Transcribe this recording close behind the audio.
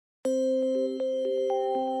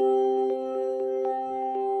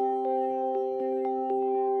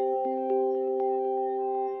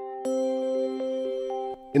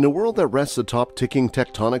In a world that rests atop ticking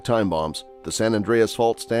tectonic time bombs, the San Andreas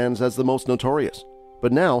Fault stands as the most notorious.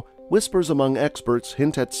 But now, whispers among experts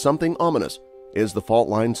hint at something ominous. Is the fault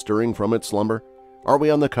line stirring from its slumber? Are we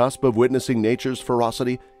on the cusp of witnessing nature's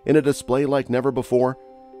ferocity in a display like never before?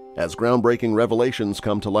 As groundbreaking revelations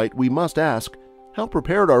come to light, we must ask, how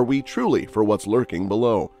prepared are we truly for what's lurking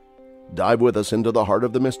below? Dive with us into the heart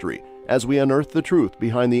of the mystery as we unearth the truth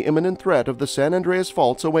behind the imminent threat of the San Andreas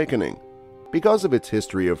Fault's awakening. Because of its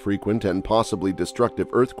history of frequent and possibly destructive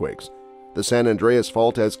earthquakes, the San Andreas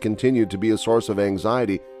Fault has continued to be a source of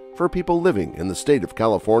anxiety for people living in the state of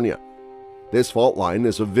California. This fault line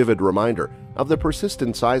is a vivid reminder of the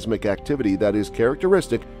persistent seismic activity that is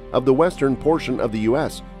characteristic of the western portion of the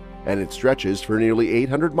U.S., and it stretches for nearly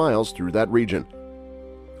 800 miles through that region.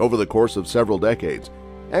 Over the course of several decades,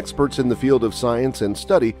 experts in the field of science and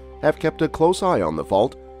study have kept a close eye on the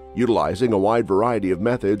fault, utilizing a wide variety of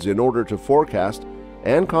methods in order to forecast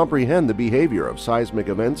and comprehend the behavior of seismic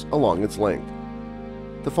events along its length.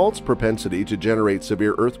 The fault's propensity to generate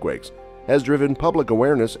severe earthquakes has driven public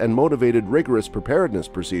awareness and motivated rigorous preparedness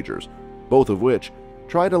procedures, both of which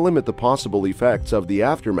try to limit the possible effects of the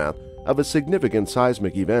aftermath of a significant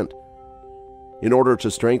seismic event. In order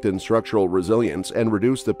to strengthen structural resilience and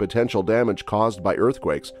reduce the potential damage caused by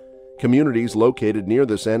earthquakes, communities located near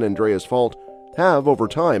the San Andreas Fault have, over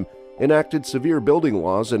time, enacted severe building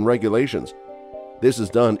laws and regulations. This is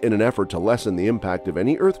done in an effort to lessen the impact of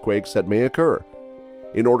any earthquakes that may occur.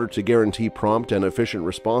 In order to guarantee prompt and efficient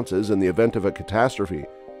responses in the event of a catastrophe,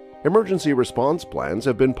 emergency response plans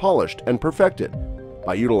have been polished and perfected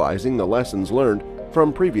by utilizing the lessons learned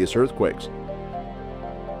from previous earthquakes.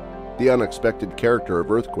 The unexpected character of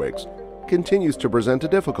earthquakes continues to present a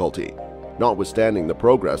difficulty, notwithstanding the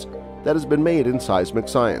progress that has been made in seismic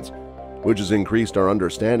science, which has increased our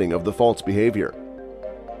understanding of the fault's behavior.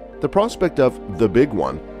 The prospect of the Big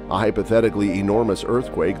One, a hypothetically enormous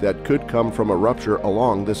earthquake that could come from a rupture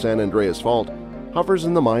along the San Andreas Fault, hovers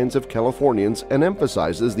in the minds of Californians and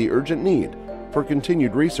emphasizes the urgent need for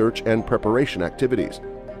continued research and preparation activities.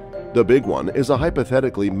 The Big One is a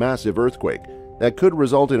hypothetically massive earthquake that could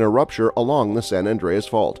result in a rupture along the San Andreas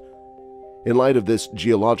Fault. In light of this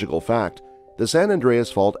geological fact, the San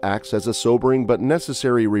Andreas Fault acts as a sobering but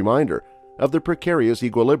necessary reminder of the precarious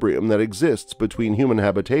equilibrium that exists between human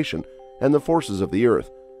habitation and the forces of the Earth.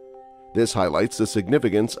 This highlights the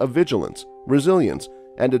significance of vigilance, resilience,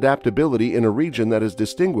 and adaptability in a region that is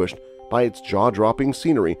distinguished by its jaw-dropping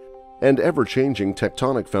scenery and ever-changing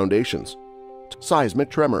tectonic foundations. Seismic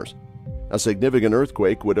tremors. A significant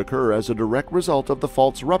earthquake would occur as a direct result of the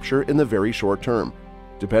fault's rupture in the very short term.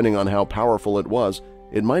 Depending on how powerful it was,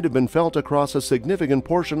 it might have been felt across a significant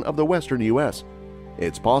portion of the western U.S.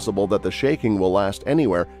 It's possible that the shaking will last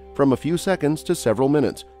anywhere from a few seconds to several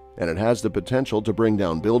minutes, and it has the potential to bring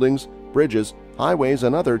down buildings, bridges, highways,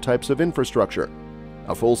 and other types of infrastructure.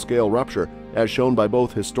 A full-scale rupture, as shown by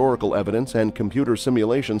both historical evidence and computer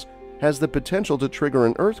simulations, has the potential to trigger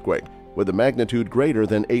an earthquake with a magnitude greater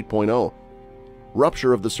than 8.0.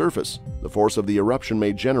 Rupture of the surface. The force of the eruption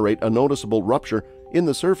may generate a noticeable rupture in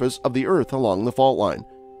the surface of the Earth along the fault line.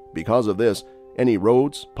 Because of this, any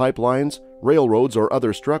roads, pipelines, railroads, or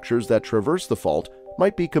other structures that traverse the fault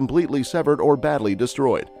might be completely severed or badly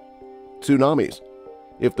destroyed. Tsunamis.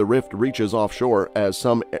 If the rift reaches offshore, as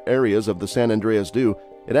some areas of the San Andreas do,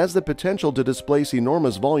 it has the potential to displace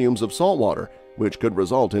enormous volumes of salt water, which could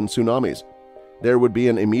result in tsunamis. There would be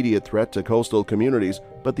an immediate threat to coastal communities,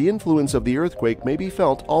 but the influence of the earthquake may be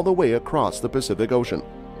felt all the way across the Pacific Ocean.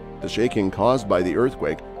 The shaking caused by the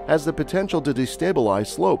earthquake has the potential to destabilize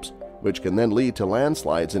slopes, which can then lead to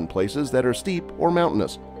landslides in places that are steep or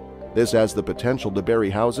mountainous. This has the potential to bury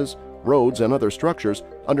houses, roads, and other structures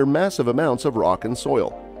under massive amounts of rock and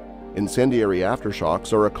soil. Incendiary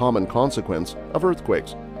aftershocks are a common consequence of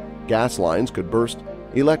earthquakes. Gas lines could burst,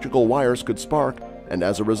 electrical wires could spark, and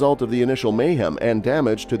as a result of the initial mayhem and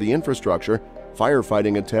damage to the infrastructure,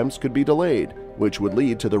 firefighting attempts could be delayed, which would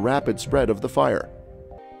lead to the rapid spread of the fire.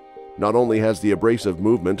 Not only has the abrasive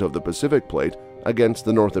movement of the Pacific Plate against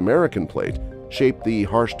the North American Plate shaped the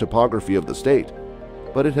harsh topography of the state,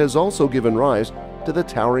 but it has also given rise to the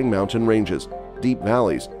towering mountain ranges, deep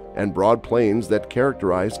valleys, and broad plains that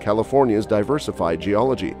characterize California's diversified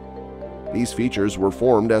geology. These features were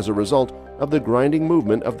formed as a result of the grinding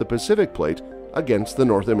movement of the Pacific Plate against the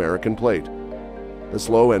North American Plate. The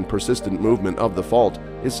slow and persistent movement of the fault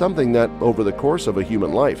is something that, over the course of a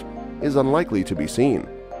human life, is unlikely to be seen.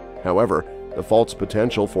 However, the fault's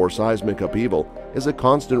potential for seismic upheaval is a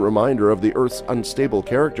constant reminder of the Earth's unstable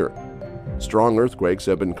character. Strong earthquakes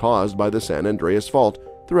have been caused by the San Andreas Fault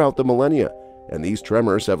throughout the millennia, and these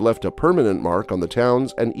tremors have left a permanent mark on the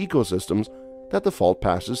towns and ecosystems that the fault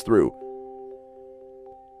passes through.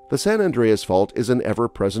 The San Andreas Fault is an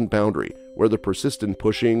ever-present boundary where the persistent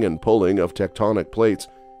pushing and pulling of tectonic plates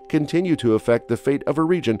continue to affect the fate of a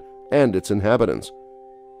region and its inhabitants.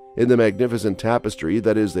 In the magnificent tapestry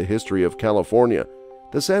that is the history of California,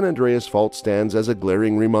 the San Andreas Fault stands as a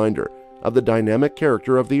glaring reminder of the dynamic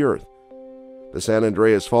character of the Earth. The San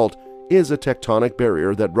Andreas Fault is a tectonic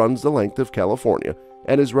barrier that runs the length of California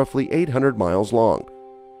and is roughly 800 miles long.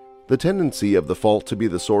 The tendency of the fault to be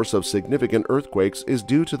the source of significant earthquakes is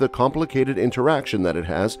due to the complicated interaction that it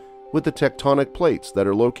has with the tectonic plates that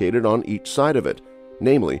are located on each side of it,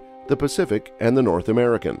 namely the Pacific and the North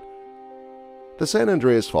American. The San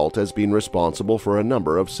Andreas Fault has been responsible for a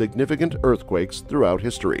number of significant earthquakes throughout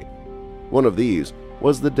history. One of these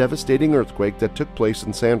was the devastating earthquake that took place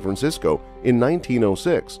in San Francisco in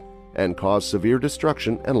 1906 and caused severe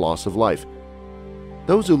destruction and loss of life.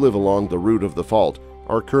 Those who live along the route of the fault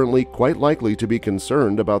are currently quite likely to be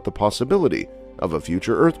concerned about the possibility of a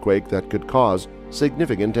future earthquake that could cause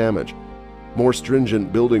significant damage. More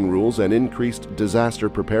stringent building rules and increased disaster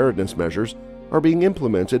preparedness measures are being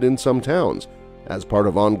implemented in some towns as part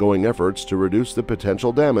of ongoing efforts to reduce the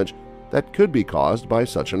potential damage that could be caused by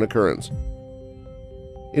such an occurrence.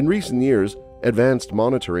 In recent years, advanced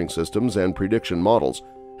monitoring systems and prediction models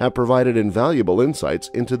have provided invaluable insights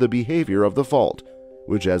into the behavior of the fault,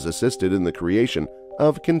 which has assisted in the creation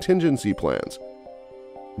of contingency plans.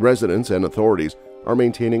 Residents and authorities are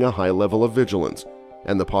maintaining a high level of vigilance,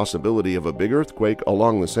 and the possibility of a big earthquake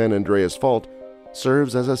along the San Andreas Fault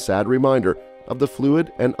serves as a sad reminder of the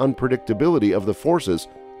fluid and unpredictability of the forces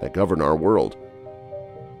that govern our world.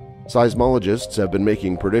 Seismologists have been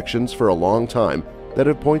making predictions for a long time that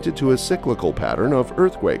have pointed to a cyclical pattern of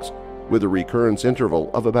earthquakes with a recurrence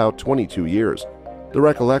interval of about 22 years. The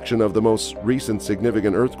recollection of the most recent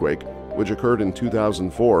significant earthquake, which occurred in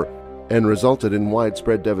 2004 and resulted in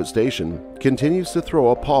widespread devastation, continues to throw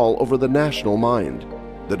a pall over the national mind.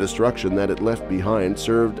 The destruction that it left behind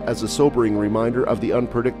served as a sobering reminder of the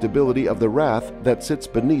unpredictability of the wrath that sits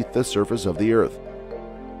beneath the surface of the Earth.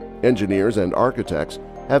 Engineers and architects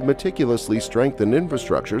have meticulously strengthened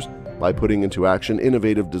infrastructures by putting into action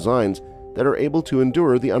innovative designs that are able to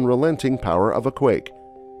endure the unrelenting power of a quake.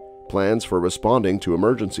 Plans for responding to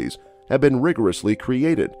emergencies have been rigorously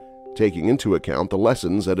created, taking into account the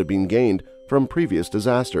lessons that have been gained from previous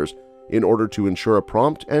disasters in order to ensure a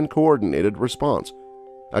prompt and coordinated response.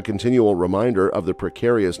 A continual reminder of the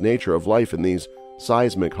precarious nature of life in these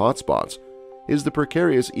seismic hotspots is the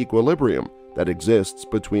precarious equilibrium that exists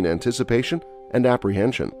between anticipation and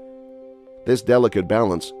apprehension. This delicate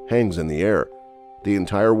balance hangs in the air. The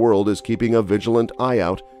entire world is keeping a vigilant eye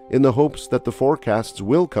out in the hopes that the forecasts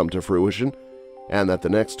will come to fruition and that the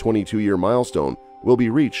next 22-year milestone will be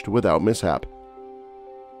reached without mishap.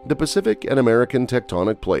 The Pacific and American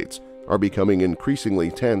tectonic plates are becoming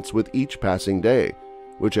increasingly tense with each passing day,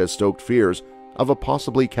 which has stoked fears of a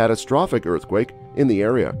possibly catastrophic earthquake in the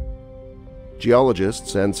area.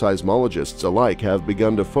 Geologists and seismologists alike have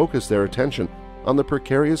begun to focus their attention on the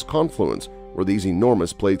precarious confluence where these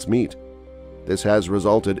enormous plates meet. This has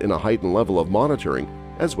resulted in a heightened level of monitoring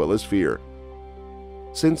as well as fear.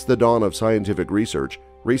 Since the dawn of scientific research,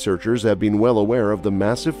 researchers have been well aware of the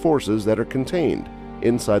massive forces that are contained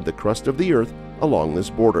inside the crust of the Earth along this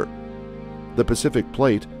border. The Pacific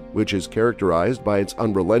Plate, which is characterized by its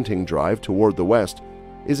unrelenting drive toward the west,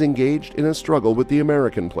 is engaged in a struggle with the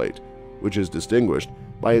American Plate, which is distinguished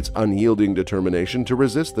by its unyielding determination to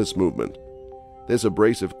resist this movement. This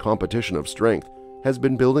abrasive competition of strength has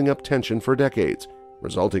been building up tension for decades,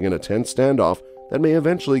 resulting in a tense standoff that may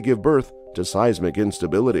eventually give birth to seismic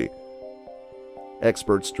instability.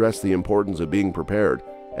 Experts stress the importance of being prepared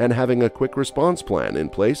and having a quick response plan in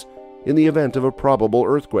place in the event of a probable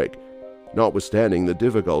earthquake, notwithstanding the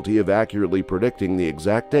difficulty of accurately predicting the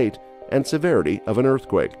exact date and severity of an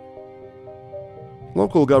earthquake.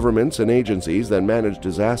 Local governments and agencies that manage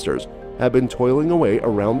disasters have been toiling away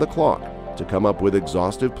around the clock to come up with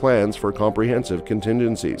exhaustive plans for comprehensive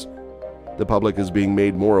contingencies. The public is being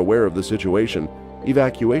made more aware of the situation,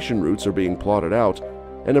 evacuation routes are being plotted out,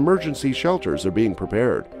 and emergency shelters are being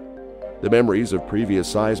prepared. The memories of previous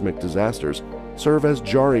seismic disasters serve as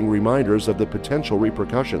jarring reminders of the potential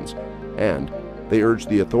repercussions, and they urge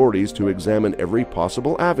the authorities to examine every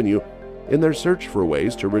possible avenue in their search for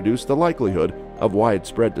ways to reduce the likelihood of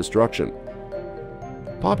widespread destruction.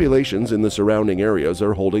 Populations in the surrounding areas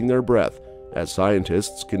are holding their breath as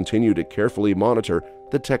scientists continue to carefully monitor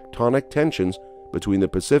the tectonic tensions between the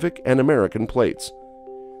Pacific and American plates.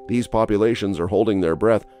 These populations are holding their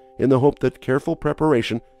breath in the hope that careful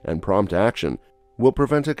preparation and prompt action will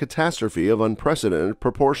prevent a catastrophe of unprecedented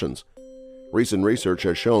proportions. Recent research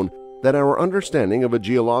has shown that our understanding of a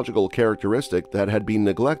geological characteristic that had been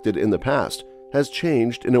neglected in the past has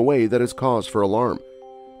changed in a way that is cause for alarm.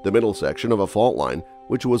 The middle section of a fault line,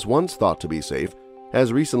 which was once thought to be safe,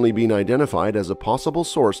 has recently been identified as a possible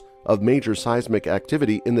source of major seismic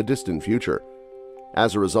activity in the distant future.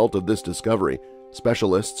 As a result of this discovery,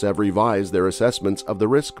 specialists have revised their assessments of the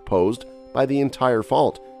risk posed by the entire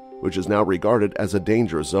fault, which is now regarded as a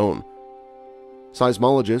dangerous zone.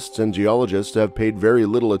 Seismologists and geologists have paid very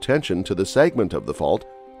little attention to the segment of the fault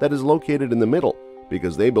that is located in the middle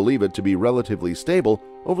because they believe it to be relatively stable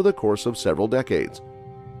over the course of several decades.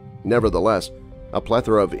 Nevertheless, a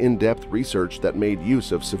plethora of in-depth research that made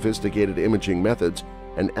use of sophisticated imaging methods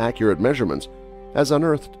and accurate measurements has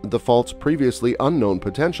unearthed the fault's previously unknown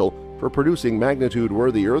potential for producing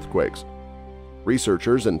magnitude-worthy earthquakes.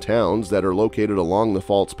 Researchers and towns that are located along the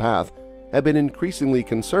fault's path have been increasingly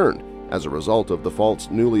concerned as a result of the fault's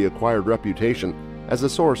newly acquired reputation as a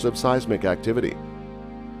source of seismic activity.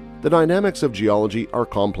 The dynamics of geology are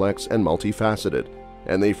complex and multifaceted,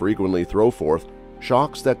 and they frequently throw forth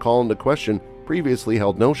shocks that call into question previously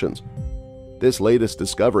held notions. This latest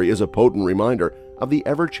discovery is a potent reminder of the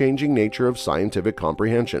ever-changing nature of scientific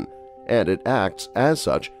comprehension, and it acts as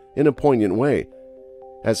such in a poignant way.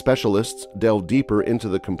 As specialists delve deeper into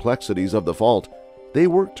the complexities of the fault, they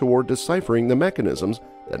work toward deciphering the mechanisms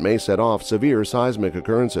that may set off severe seismic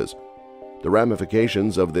occurrences. The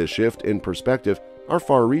ramifications of this shift in perspective are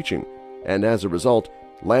far-reaching, and as a result,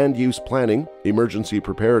 land use planning, emergency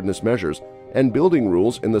preparedness measures, and building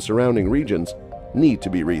rules in the surrounding regions need to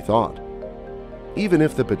be rethought. Even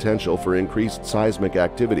if the potential for increased seismic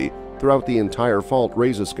activity throughout the entire fault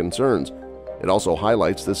raises concerns, it also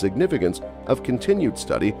highlights the significance of continued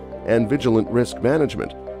study and vigilant risk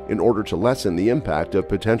management in order to lessen the impact of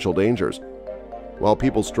potential dangers. While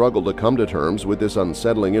people struggle to come to terms with this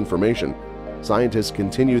unsettling information, scientists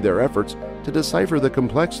continue their efforts to decipher the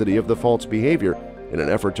complexity of the fault's behavior in an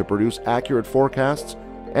effort to produce accurate forecasts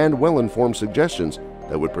and well-informed suggestions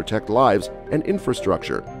that would protect lives and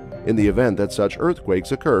infrastructure in the event that such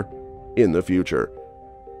earthquakes occur in the future.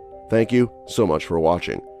 Thank you so much for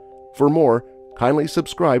watching. For more, kindly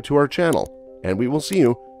subscribe to our channel, and we will see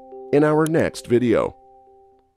you in our next video.